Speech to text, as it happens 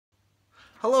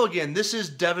Hello again, this is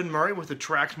Devin Murray with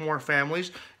Attract More Families,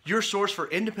 your source for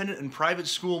independent and private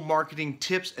school marketing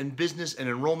tips and business and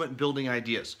enrollment building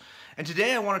ideas. And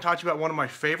today I want to talk to you about one of my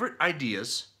favorite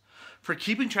ideas for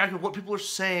keeping track of what people are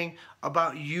saying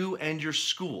about you and your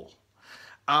school.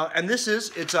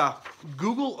 It's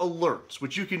Google Alerts,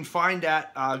 which you can find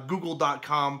at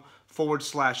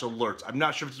google.com/alerts. I'm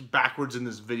not sure if it's backwards in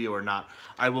this video or not.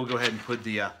 I will go ahead and put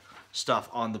the stuff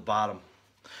on the bottom.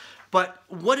 But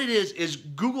what it is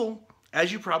Google,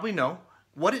 as you probably know,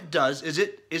 what it does is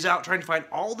it is out trying to find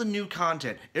all the new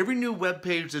content, every new web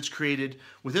page that's created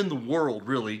within the world,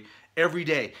 really, every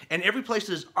day, and every place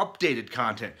that is updated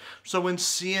content. So when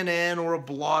CNN or a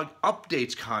blog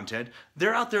updates content,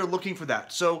 they're out there looking for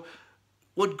that. So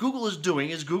what Google is doing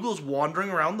is Google's wandering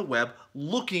around the web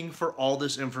looking for all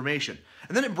this information.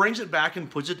 And then it brings it back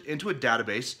and puts it into a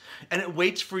database, and it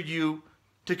waits for you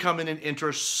to come in and enter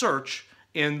a search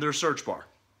in their search bar.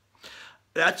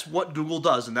 That's what Google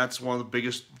does, and that's one of the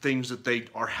biggest things that they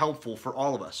are helpful for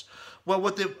all of us. Well,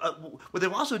 what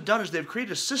they've also done is they've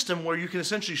created a system where you can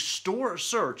essentially store a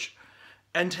search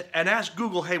and ask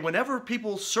Google, hey, whenever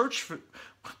people search for,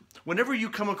 whenever you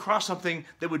come across something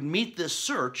that would meet this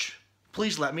search,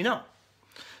 please let me know.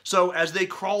 So as they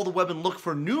crawl the web and look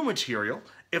for new material,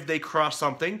 if they cross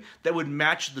something that would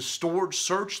match the stored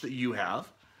search that you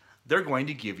have, they're going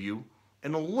to give you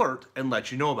an alert and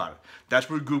let you know about it. That's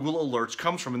where Google Alerts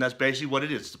comes from, and that's basically what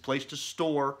it is. It's a place to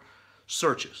store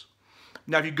searches.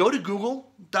 Now, if you go to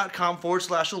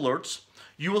google.com/alerts,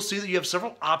 you will see that you have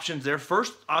several options there.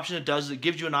 First option it does is it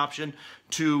gives you an option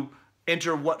to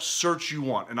enter what search you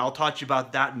want, and I'll talk to you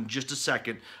about that in just a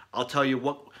second. I'll tell you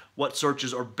what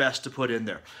searches are best to put in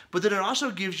there. But then it also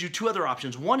gives you two other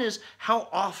options. One is how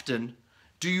often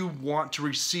do you want to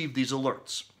receive these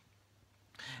alerts?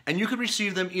 And you can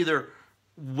receive them either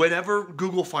whenever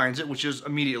Google finds it, which is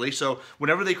immediately. So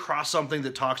whenever they cross something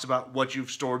that talks about what you've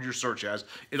stored your search as,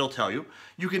 it'll tell you.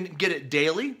 You can get it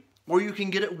daily or you can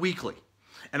get it weekly.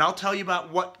 And I'll tell you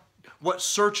about what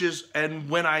searches and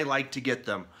when I like to get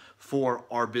them for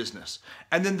our business.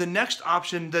 And then the next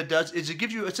option that does is it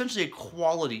gives you essentially a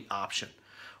quality option.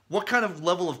 What kind of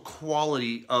level of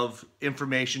quality of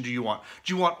information do you want?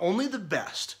 Do you want only the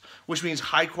best, which means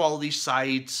high quality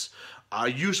sites,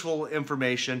 useful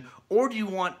information, or do you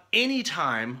want any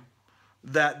time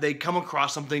that they come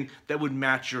across something that would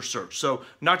match your search? So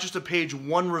not just a page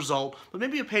 1 result, but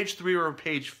maybe a page 3 or a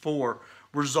page 4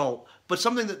 result, but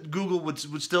something that Google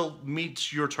would still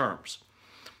meet your terms.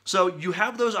 So you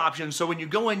have those options. So when you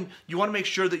go in, you want to make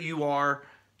sure that you are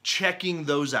checking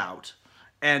those out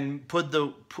and put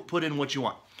in what you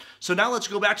want. So now let's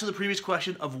go back to the previous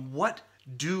question of what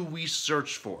do we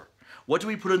search for? What do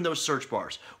we put in those search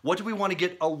bars? What do we want to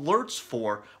get alerts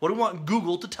for? What do we want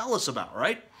Google to tell us about,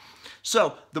 right?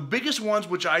 So the biggest ones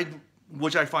which I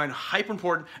find hyper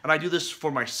important, and I do this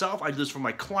for myself, I do this for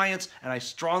my clients, and I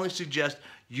strongly suggest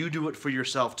you do it for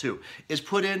yourself too, is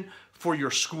put in for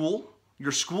your school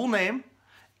name,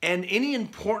 and any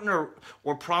important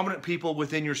or prominent people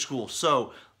within your school.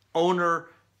 So owner,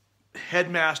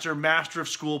 headmaster, master of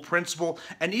school, principal,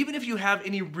 and even if you have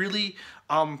any really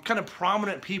kind of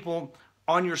prominent people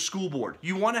on your school board,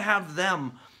 you want to have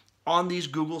them on these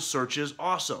Google searches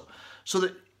also. So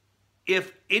that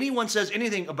if anyone says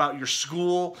anything about your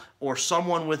school or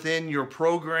someone within your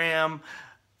program,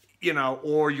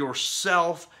 or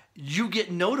yourself, you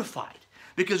get notified.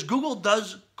 Because Google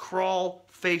does crawl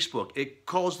Facebook, it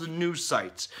crawls the news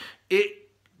sites, it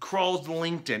crawls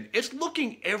LinkedIn, it's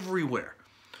looking everywhere.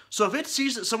 So if it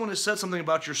sees that someone has said something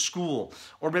about your school,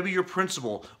 or maybe your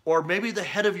principal, or maybe the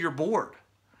head of your board,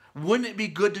 wouldn't it be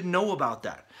good to know about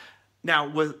that? Now,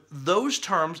 with those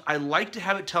terms, I like to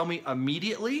have it tell me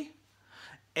immediately,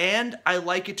 and I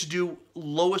like it to do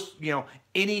lowest,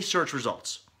 any search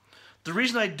results. The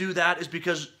reason I do that is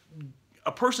because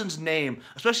a person's name,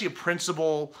 especially a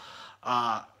principal,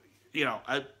 a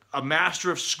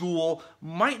master of school,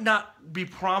 might not be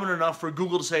prominent enough for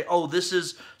Google to say, oh, this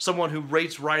is someone who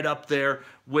rates right up there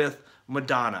with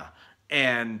Madonna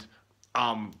and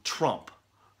Trump.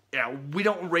 Yeah, we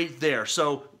don't rate there.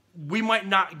 So we might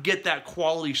not get that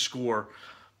quality score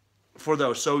for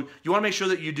those. So you want to make sure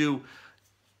that you do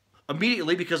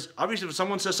immediately, because obviously if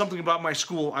someone says something about my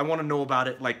school, I want to know about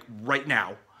it like right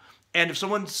now. And if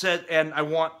someone said, and I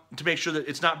want to make sure that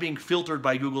it's not being filtered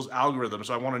by Google's algorithm,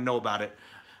 so I want to know about it.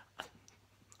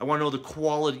 I want to know the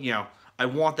quality, I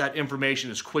want that information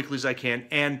as quickly as I can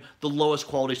and the lowest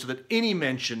quality so that any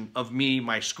mention of me,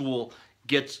 my school,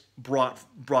 gets brought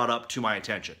up to my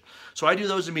attention. So I do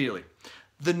those immediately.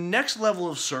 The next level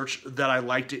of search that I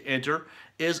like to enter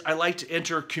is I like to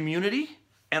enter community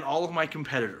and all of my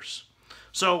competitors.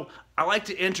 So I like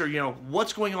to enter,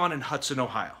 what's going on in Hudson,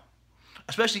 Ohio,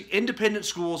 especially independent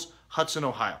schools, Hudson,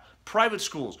 Ohio, private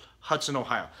schools, Hudson,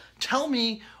 Ohio. Tell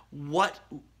me what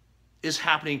is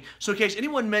happening. So in case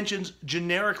anyone mentions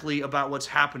generically about what's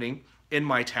happening in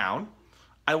my town,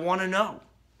 I want to know.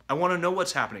 I want to know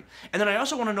what's happening. And then I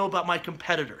also want to know about my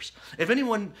competitors. If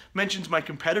anyone mentions my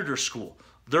competitor school,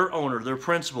 their owner, their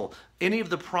principal, any of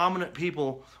the prominent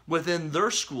people within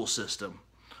their school system,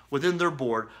 within their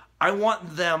board, I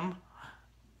want them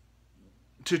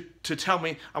to tell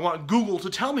me, I want Google to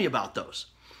tell me about those.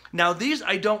 Now these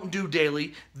I don't do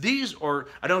daily,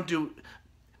 I don't do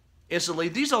instantly.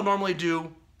 These I'll normally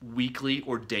do weekly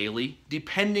or daily,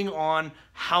 depending on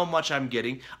how much I'm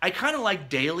getting. I kind of like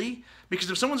daily, because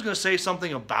if someone's going to say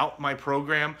something about my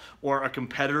program or a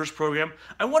competitor's program,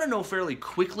 I want to know fairly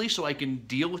quickly so I can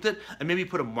deal with it and maybe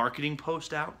put a marketing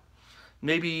post out.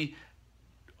 Maybe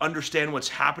understand what's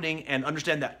happening and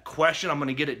understand that question I'm going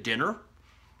to get at dinner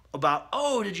about,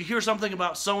 oh, did you hear something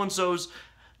about so-and-so's,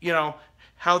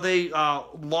 how they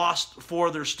lost 4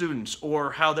 of their students,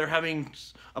 or how they're having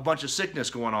a bunch of sickness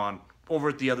going on over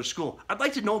at the other school. I'd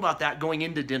like to know about that going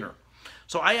into dinner.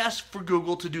 So I ask for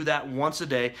Google to do that once a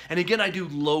day. And again, I do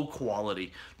low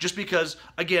quality, just because,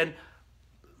 again,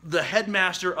 the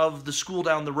headmaster of the school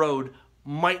down the road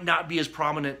might not be as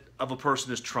prominent of a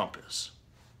person as Trump is.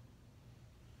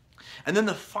 And then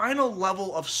the final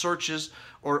level of searches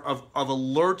or of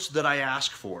alerts that I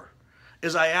ask for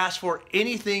is I ask for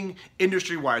anything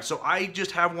industry-wide. So I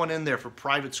just have one in there for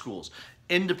private schools,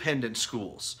 independent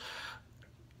schools,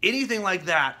 anything like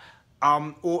that,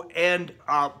 and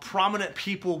prominent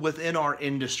people within our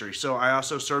industry. So I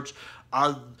also search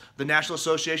the National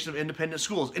Association of Independent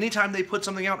Schools. Anytime they put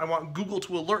something out, I want Google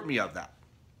to alert me of that.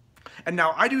 And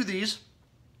now I do these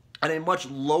at a much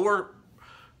lower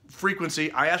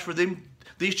frequency. I ask for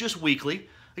these just weekly.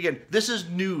 Again, this is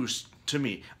news to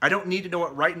me. I don't need to know it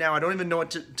right now. I don't even know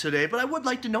it today, but I would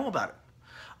like to know about it.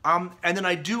 And then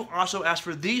I do also ask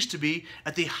for these to be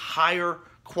at the higher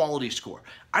quality score.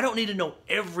 I don't need to know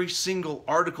every single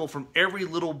article from every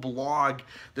little blog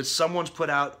that someone's put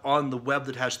out on the web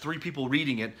that has 3 people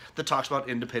reading it that talks about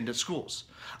independent schools.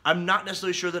 I'm not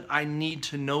necessarily sure that I need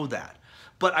to know that.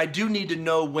 But I do need to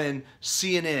know when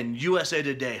CNN, USA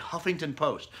Today, Huffington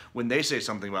Post, when they say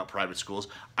something about private schools,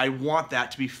 I want that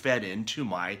to be fed into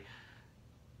my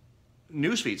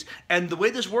news feeds. And the way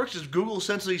this works is Google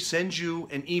essentially sends you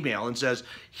an email and says,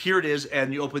 here it is,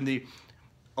 and you open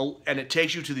and it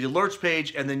takes you to the alerts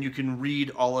page, and then you can read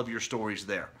all of your stories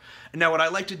there. And now what I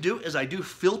like to do is I do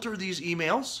filter these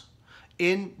emails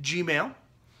in Gmail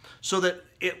so that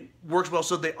it works well,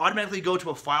 so they automatically go to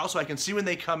a file so I can see when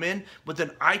they come in, but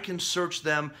then I can search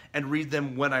them and read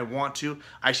them when I want to.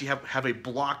 I actually have a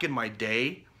block in my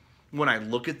day when I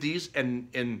look at these, and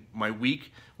in my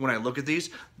week when I look at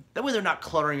these. That way they're not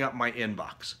cluttering up my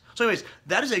inbox. So anyways,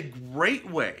 that is a great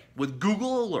way with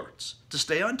Google Alerts to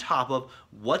stay on top of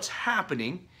what's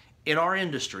happening in our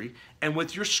industry and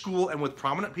with your school and with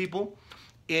prominent people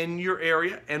in your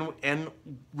area and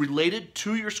related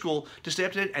to your school, to stay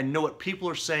up to date and know what people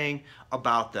are saying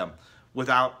about them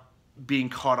without being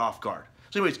caught off guard.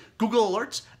 So anyways, Google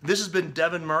Alerts. This has been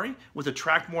Devin Murray with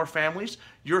Attract More Families,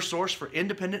 your source for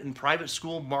independent and private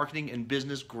school marketing and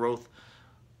business growth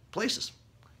places.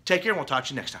 Take care, and we'll talk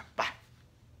to you next time. Bye.